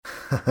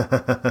Hello,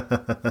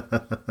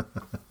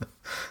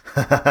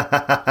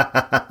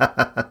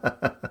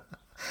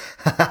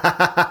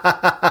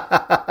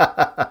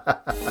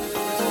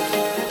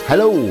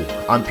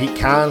 I'm Pete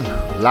Can,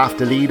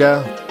 laughter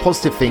leader,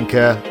 positive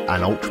thinker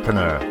and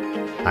entrepreneur.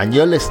 And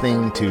you're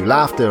listening to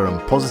Laughter and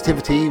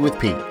Positivity with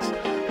Pete,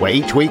 where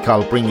each week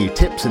I'll bring you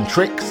tips and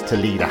tricks to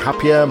lead a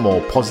happier,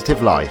 more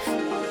positive life.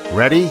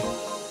 Ready?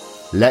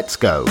 Let's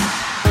go.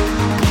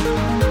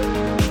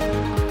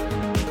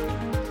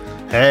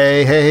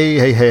 Hey,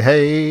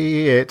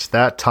 it's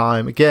that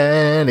time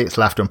again. It's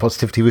Laughter and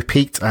Positivity with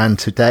Pete, and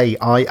today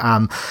I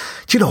am,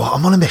 do you know what,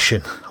 I'm on a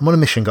mission. I'm on a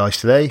mission, guys,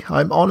 today.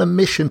 I'm on a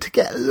mission to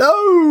get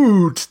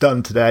loads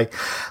done today,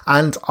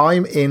 and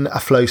I'm in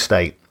a flow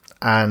state.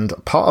 And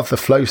part of the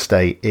flow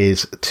state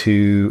is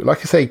to, like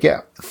I say,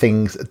 get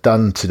things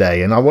done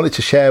today. And I wanted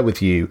to share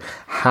with you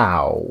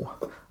how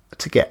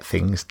to get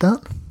things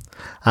done.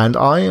 And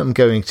I am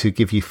going to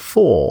give you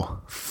four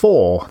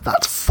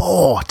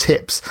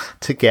tips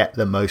to get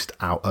the most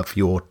out of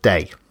your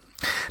day.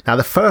 Now,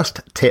 the first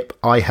tip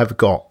I have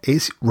got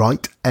is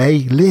write a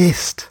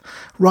list.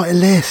 Write a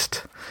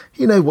list.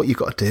 You know what you've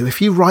got to do.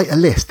 If you write a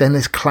list, then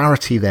there's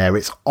clarity there.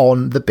 It's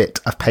on the bit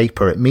of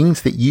paper. It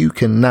means that you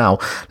can now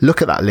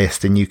look at that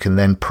list and you can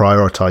then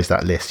prioritize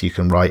that list. You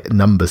can write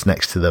numbers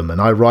next to them. And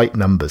I write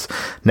numbers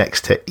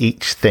next to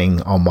each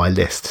thing on my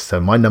list. So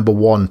my number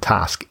one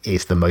task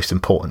is the most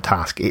important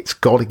task. It's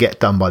got to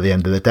get done by the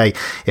end of the day.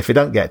 If it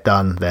don't get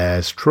done,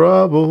 there's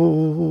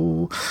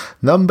trouble.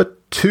 Number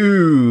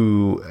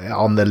 2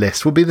 on the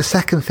list will be the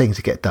second thing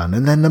to get done,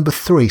 and then number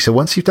 3. So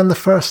once you've done the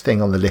first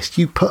thing on the list,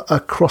 you put a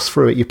cross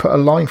through it, you put a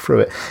line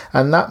through it,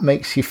 and that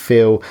makes you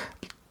feel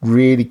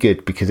really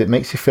good, because it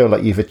makes you feel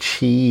like you've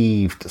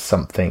achieved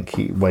something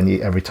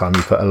every time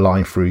you put a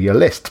line through your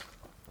list.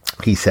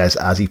 He says,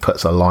 as he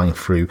puts a line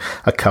through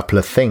a couple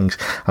of things.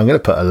 I'm going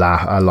to put a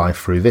line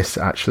through this,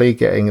 actually,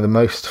 getting the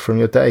most from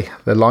your day.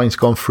 The line's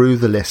gone through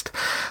the list.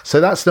 So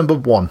that's number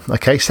 1.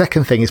 Okay.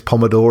 Second thing is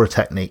Pomodoro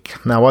technique.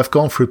 Now, I've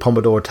gone through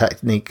Pomodoro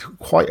technique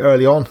quite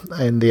early on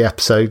in the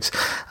episodes.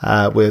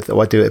 I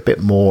do it a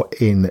bit more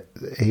in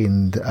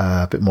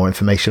a bit more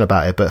information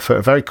about it. But for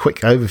a very quick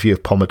overview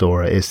of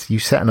Pomodoro is you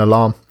set an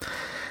alarm.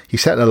 You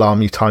set an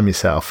alarm, you time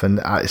yourself,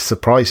 and it's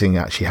surprising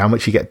actually how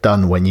much you get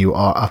done when you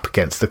are up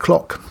against the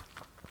clock.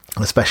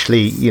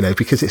 Especially,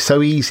 because it's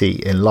so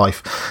easy in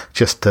life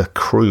just to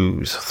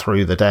cruise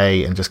through the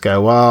day and just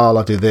go, well,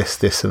 I'll do this,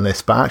 this and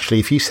this. But actually,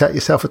 if you set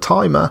yourself a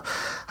timer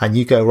and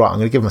you go, right, I'm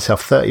going to give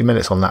myself 30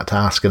 minutes on that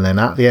task. And then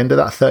at the end of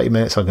that 30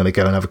 minutes, I'm going to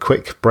go and have a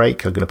quick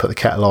break. I'm going to put the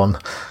kettle on,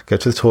 go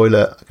to the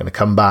toilet. I'm going to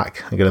come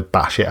back. I'm going to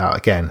bash it out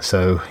again.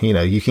 So,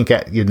 you can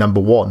get your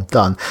number 1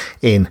 done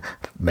in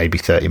maybe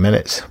 30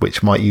 minutes,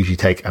 which might usually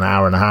take an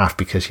hour and a half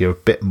because you're a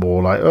bit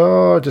more like,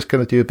 just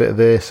going to do a bit of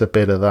this, a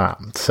bit of that.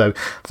 So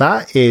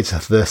that is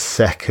the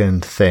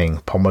second thing,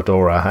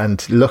 Pomodoro.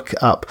 And look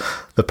up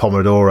the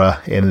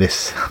Pomodoro in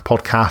this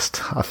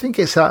podcast. I think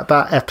it's at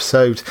that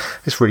episode.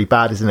 It's really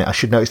bad, isn't it? I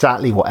should know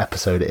exactly what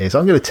episode it is.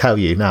 I'm going to tell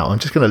you now. I'm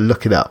just going to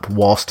look it up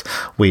whilst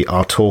we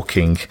are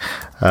talking,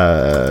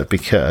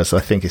 because I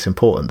think it's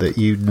important that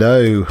you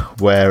know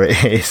where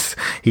it is.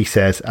 He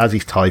says, as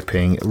he's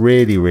typing,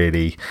 really,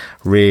 really,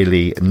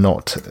 really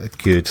not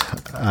good.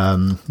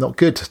 Not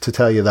good to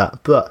tell you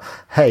that. But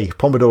hey,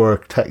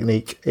 Pomodoro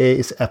technique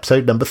is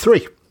episode number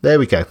 3. There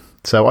we go.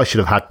 So I should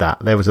have had that.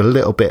 There was a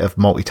little bit of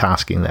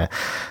multitasking there.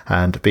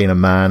 And being a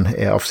man,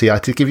 obviously I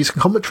had to give you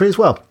some commentary as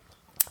well.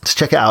 To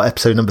check it out,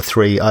 episode number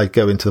 3, I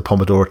go into the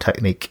Pomodoro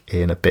technique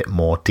in a bit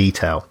more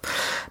detail.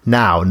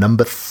 Now,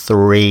 number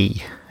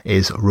 3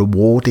 is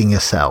rewarding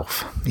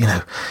yourself.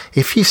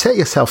 If you set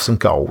yourself some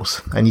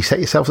goals and you set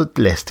yourself a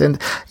list, and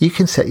you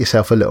can set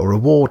yourself a little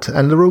reward,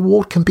 and the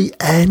reward can be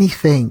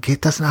anything.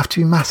 It doesn't have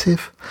to be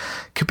massive.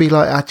 It could be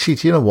like, actually,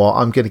 do you know what?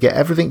 I'm going to get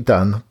everything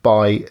done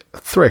by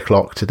 3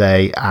 o'clock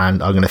today,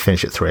 and I'm going to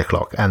finish at 3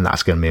 o'clock. And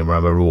that's going to be my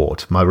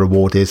reward. My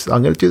reward is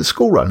I'm going to do the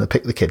school run and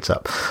pick the kids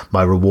up.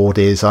 My reward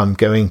is I'm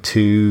going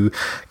to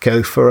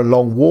go for a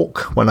long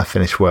walk when I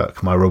finish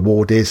work. My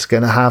reward is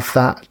going to have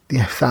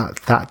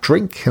that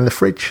drink in the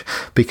fridge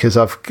because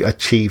I've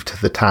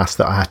achieved the task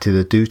that I had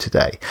to do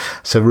today.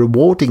 So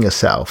rewarding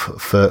yourself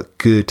for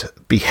good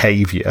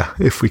behavior,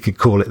 if we could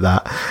call it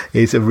that,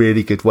 is a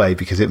really good way,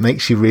 because it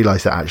makes you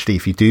realize that actually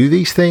if you do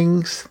these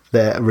things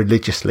there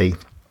religiously,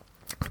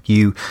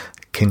 you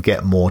can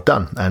get more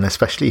done. And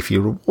especially if you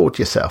reward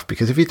yourself,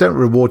 because if you don't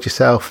reward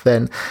yourself,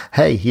 then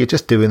hey, you're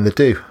just doing the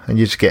do, and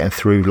you're just getting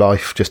through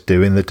life just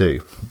doing the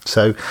do.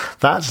 So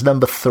that's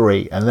number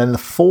 3. And then the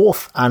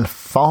 4th and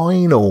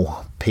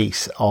final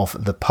piece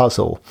of the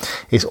puzzle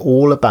is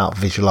all about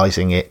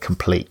visualizing it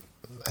complete.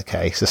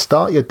 Okay, so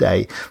start your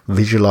day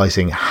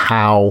visualizing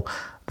how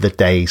the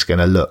day's going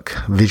to look,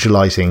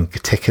 visualizing,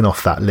 ticking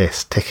off that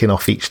list, ticking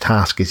off each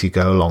task as you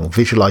go along,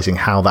 visualizing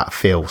how that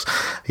feels.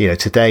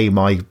 Today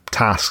my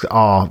tasks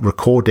are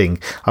recording.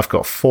 I've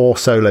got 4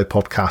 solo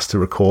podcasts to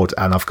record,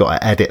 and I've got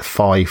to edit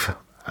 5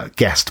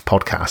 guest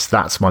podcasts.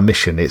 That's my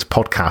mission. It's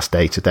podcast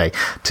day today,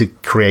 to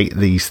create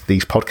these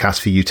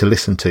podcasts for you to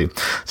listen to.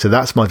 So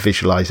that's my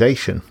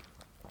visualization.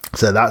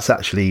 So that's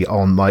actually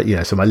on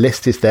my, so my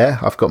list is there.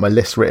 I've got my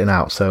list written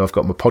out. So I've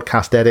got my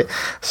podcast edit,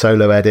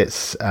 solo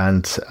edits,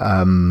 and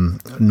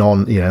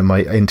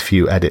my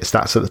interview edits.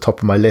 That's at the top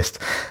of my list.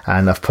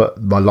 And I've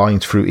put my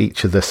lines through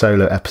each of the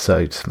solo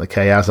episodes.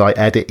 Okay, as I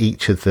edit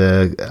each of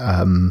the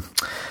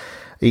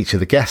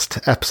guest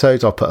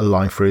episodes, I'll put a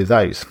line through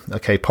those.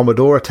 Okay,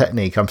 Pomodoro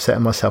technique. I'm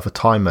setting myself a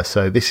timer.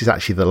 So this is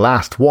actually the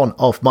last one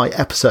of my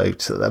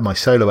episodes, my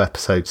solo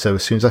episode. So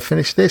as soon as I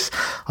finish this,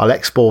 I'll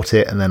export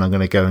it, and then I'm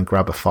going to go and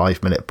grab a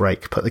 5-minute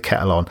break, put the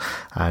kettle on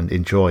and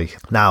enjoy.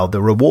 Now,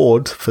 the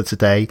reward for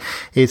today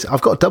is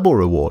I've got a double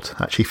reward.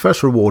 Actually,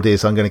 first reward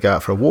is I'm going to go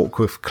out for a walk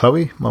with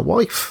Chloe, my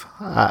wife,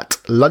 at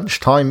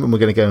lunchtime, and we're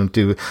going to go and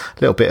do a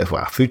little bit of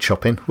food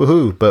shopping.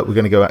 Woohoo! But we're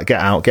going to go out, get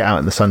out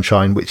in the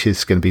sunshine, which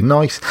is going to be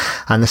nice.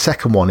 And the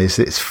second one is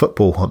it's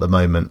football at the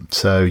moment.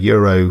 So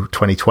Euro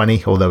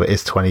 2020, although it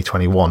is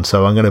 2021.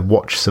 So I'm going to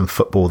watch some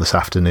football this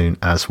afternoon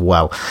as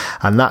well.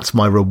 And that's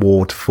my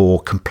reward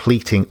for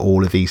completing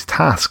all of these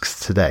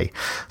tasks today.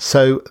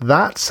 So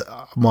that's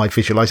my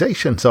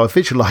visualization. So I've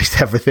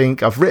visualized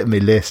everything. I've written my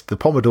list. The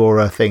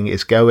Pomodoro thing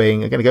is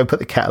going. I'm going to go and put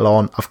the kettle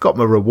on. I've got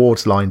my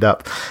rewards lined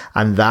up,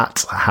 and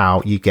that's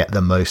how you get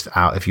the most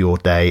out of your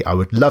day. I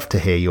would love to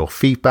hear your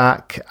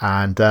feedback,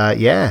 and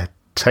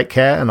take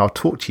care, and I'll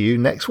talk to you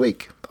next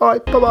week. All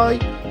right, bye-bye.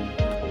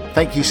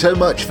 Thank you so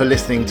much for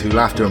listening to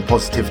Laughter and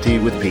Positivity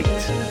with Pete.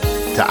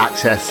 To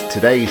access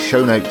today's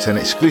show notes and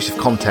exclusive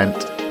content,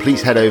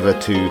 please head over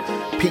to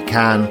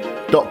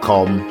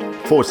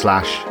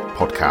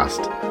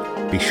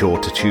petecan.com/podcast. Be sure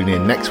to tune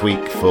in next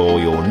week for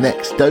your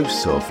next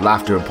dose of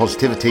laughter and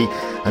positivity.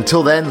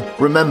 Until then,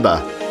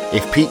 remember,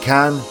 if Pete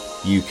can,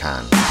 you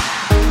can.